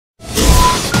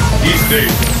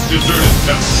dangerous, deserted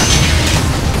temple.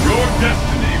 Your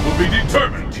destiny will be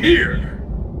determined here.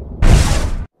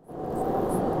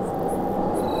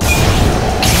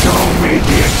 Show me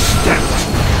the extent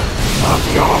of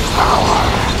your power.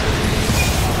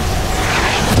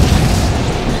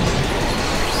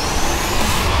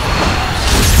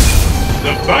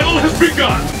 The battle has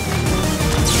begun!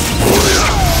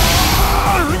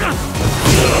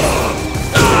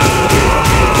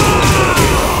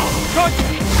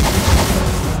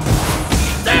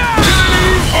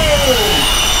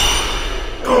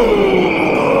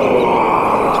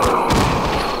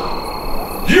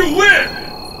 You win!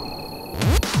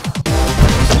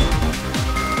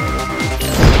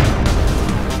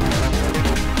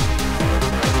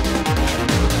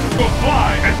 We'll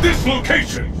fly at this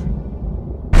location!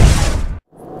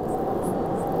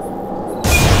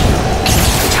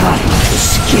 Time to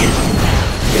skin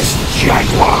this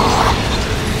jaguar!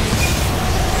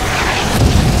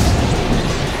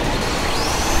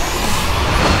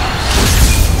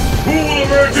 Who will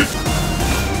emerge as...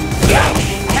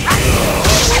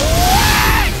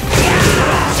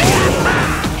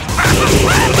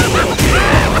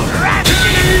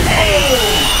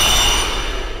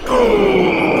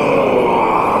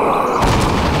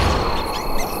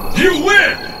 You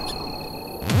win!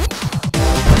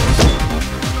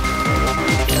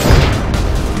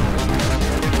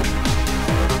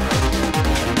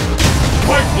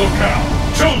 Fight locale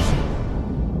chosen!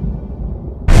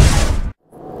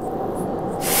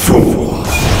 Fool!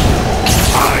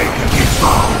 I can be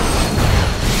found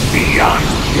beyond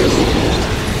you!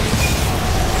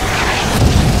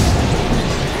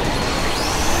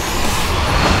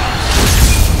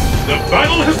 The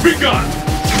battle has begun!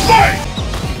 Fight!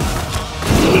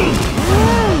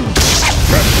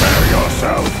 Prepare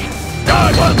yourself!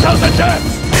 God will tell the death!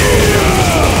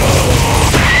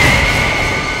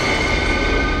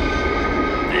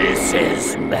 This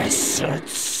is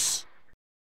methods.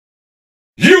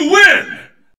 You win!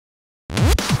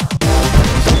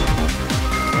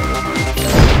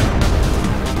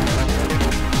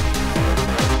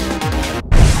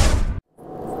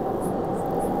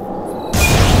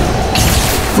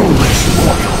 Foolish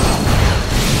mortal!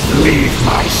 Leave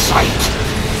my sight!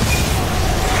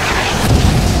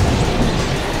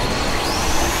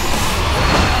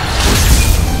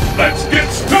 Let's get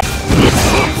started!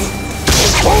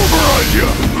 Over on you!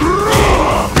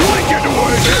 You ain't getting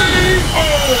away!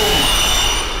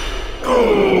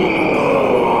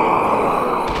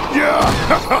 Yeah!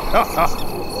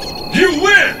 You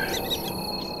win!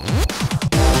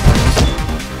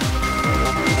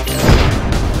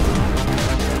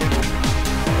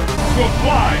 We'll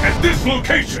fly at this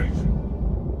location!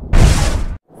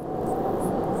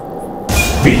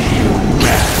 Be you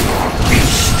man or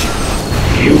beast,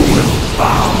 you will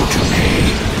bow to me.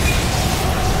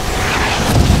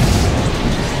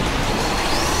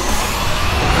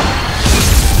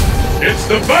 It's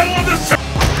the battle of the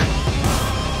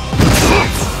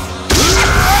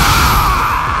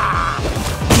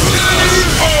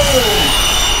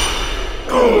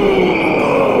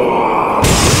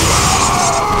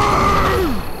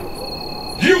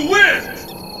You win!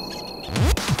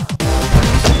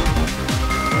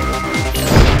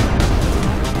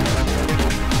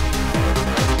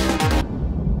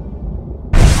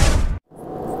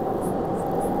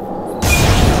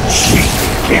 Cheap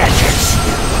gadgets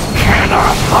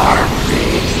cannot harm me.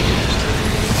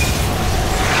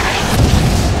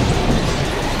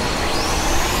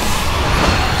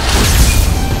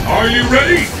 Are you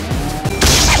ready?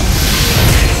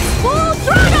 Full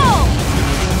throttle!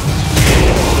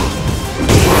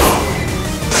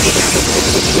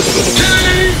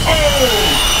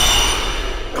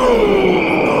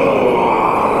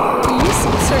 Are you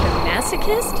some sort of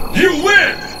masochist? You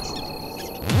win!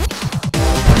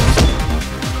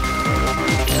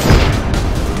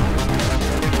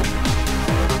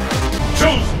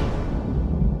 Chosen!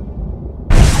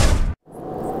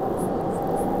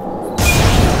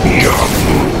 Your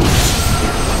moves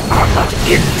are but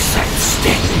insect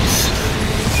stings.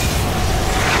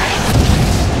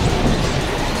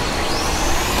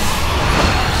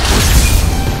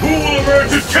 Who will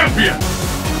emerge as champion?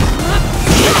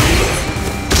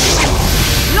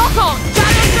 Lock on!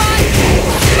 Challenge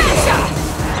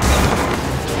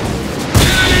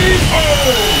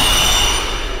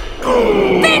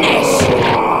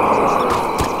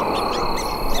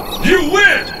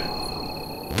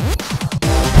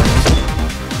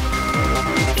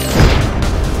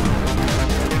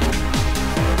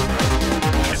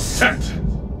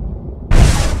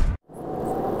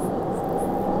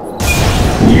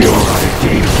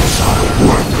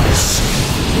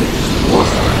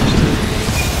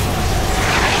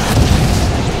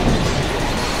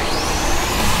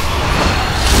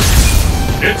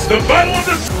the battle of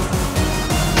the...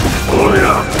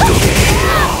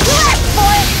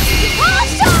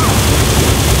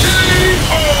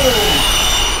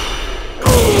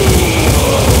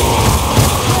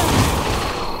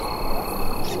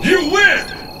 You win!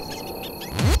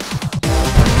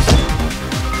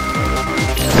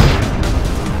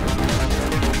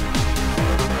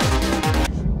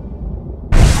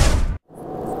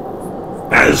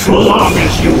 As long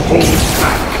as you hold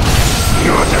back,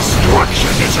 your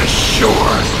destruction is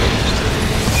assured.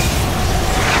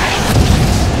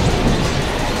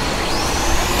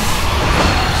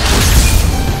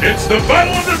 It's the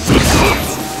battle of the...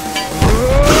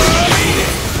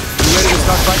 You ready to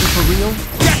start fighting for real?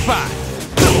 Jackpot!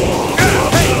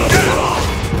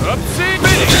 Upsy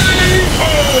finish!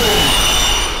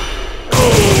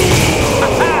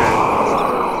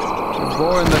 You're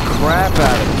boring the crap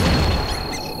out of me.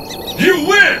 You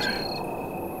win!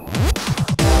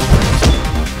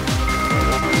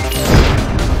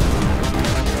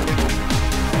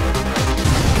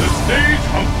 The stage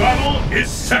of battle is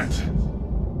set.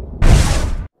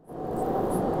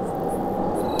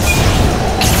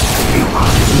 You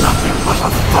are nothing but a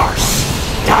farce.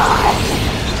 Die!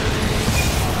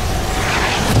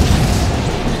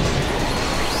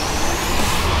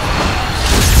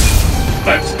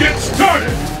 Let's get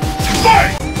started!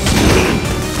 Fight!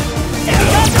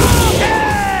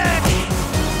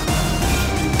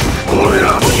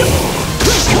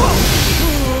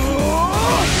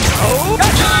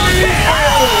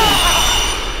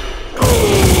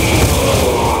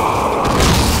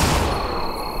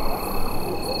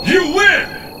 You win!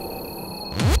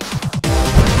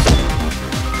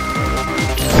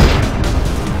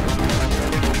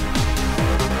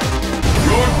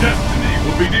 Your destiny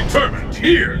will be determined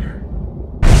here!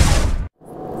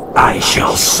 I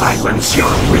shall silence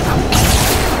your rhythm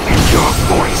and your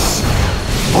voice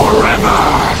forever!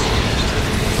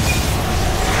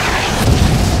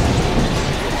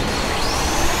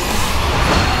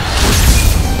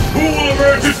 Who will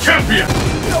emerge as champion?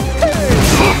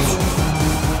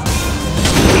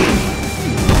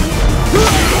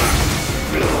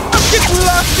 Get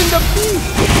lost in the beat!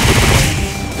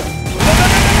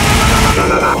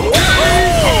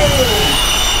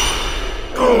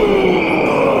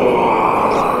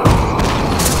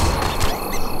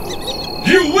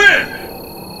 You win!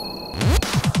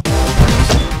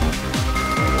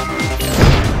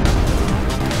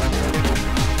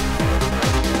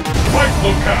 Fight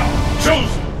locale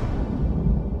chosen!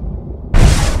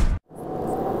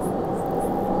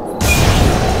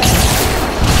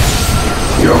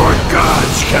 Your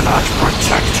gods cannot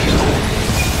protect you.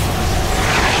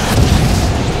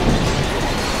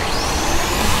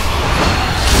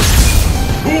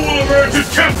 Who will emerge as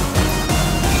champion?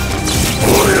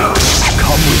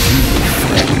 Come with me,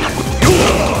 friend.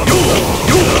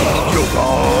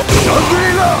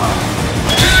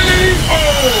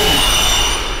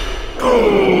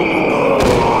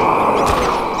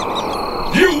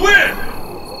 You win!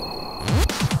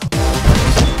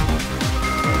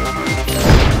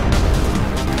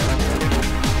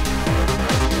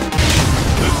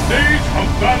 The stage of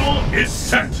battle is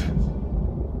set!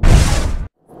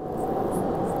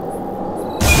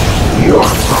 Your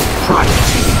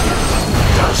propriety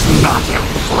does not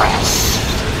impress.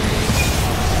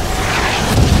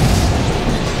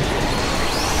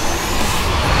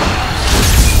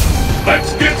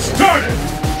 Let's get started!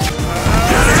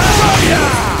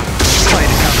 Trying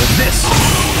to counter this!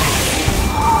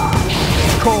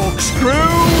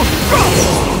 Corkscrew!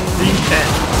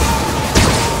 Defense!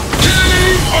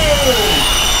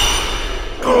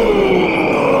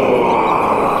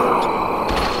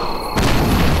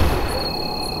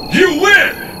 You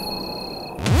win!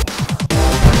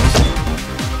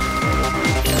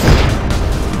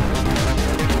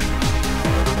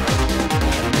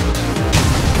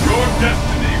 Your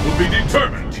destiny will be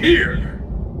determined here!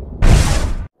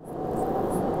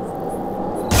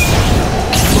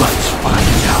 Let's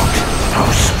find out how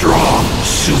strong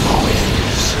Sumo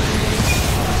is.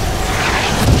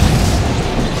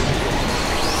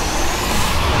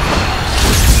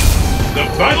 The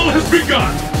battle has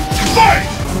begun! Fight!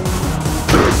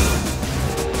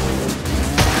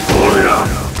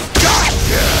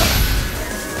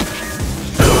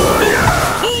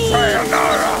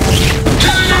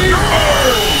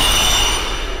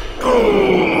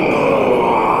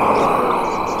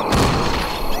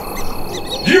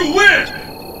 You win!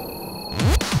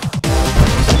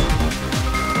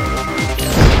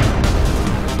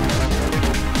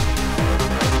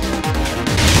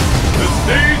 The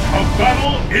stage of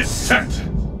battle is set!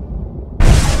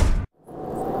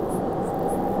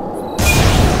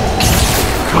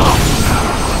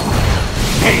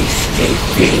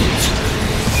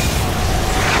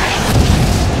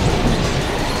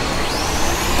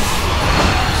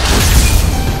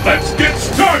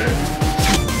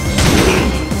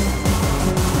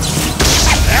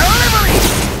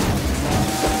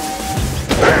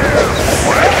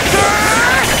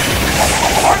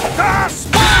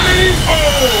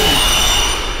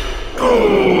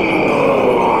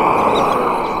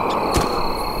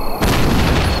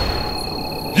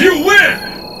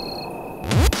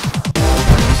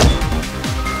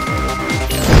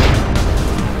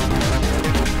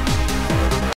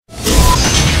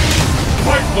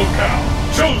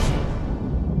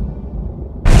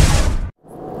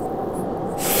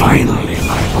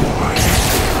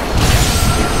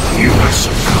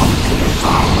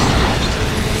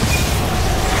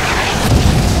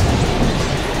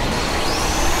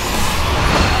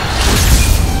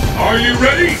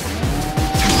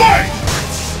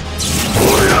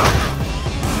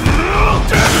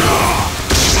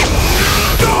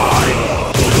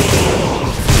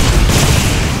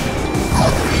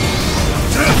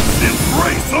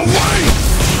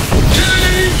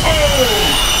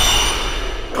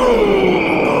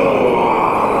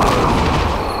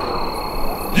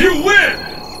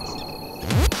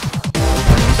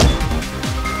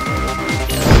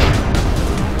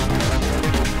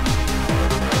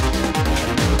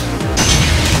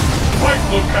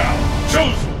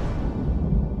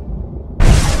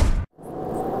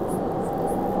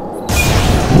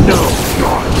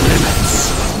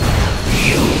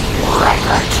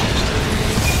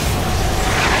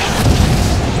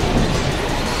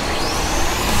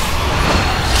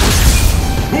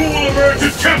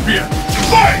 champion!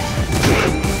 Fight!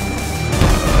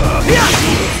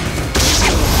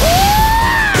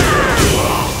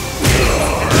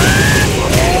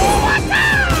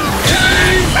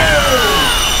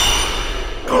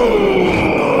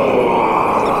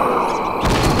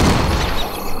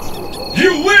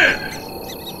 You win!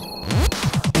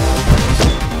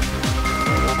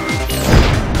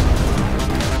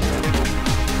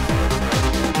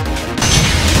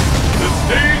 The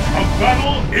stage of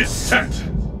battle is set!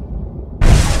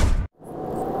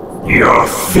 Your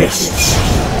fists,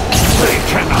 they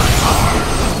cannot harm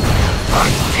a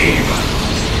demon.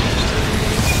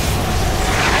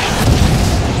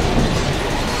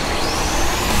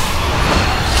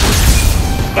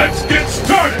 Let's get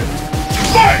started!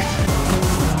 Fight!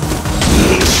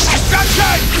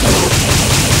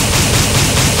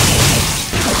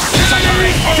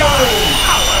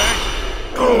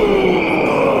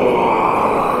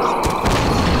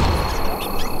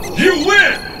 You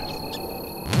win!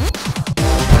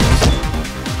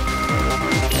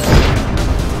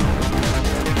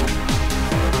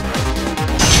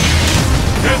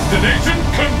 Destination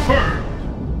confirmed!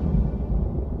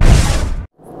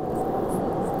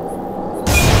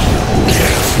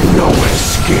 There's no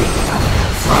escape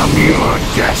from your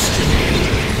destiny.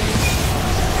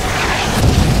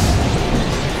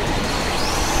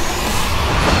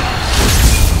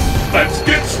 Let's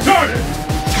get started!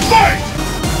 Fight!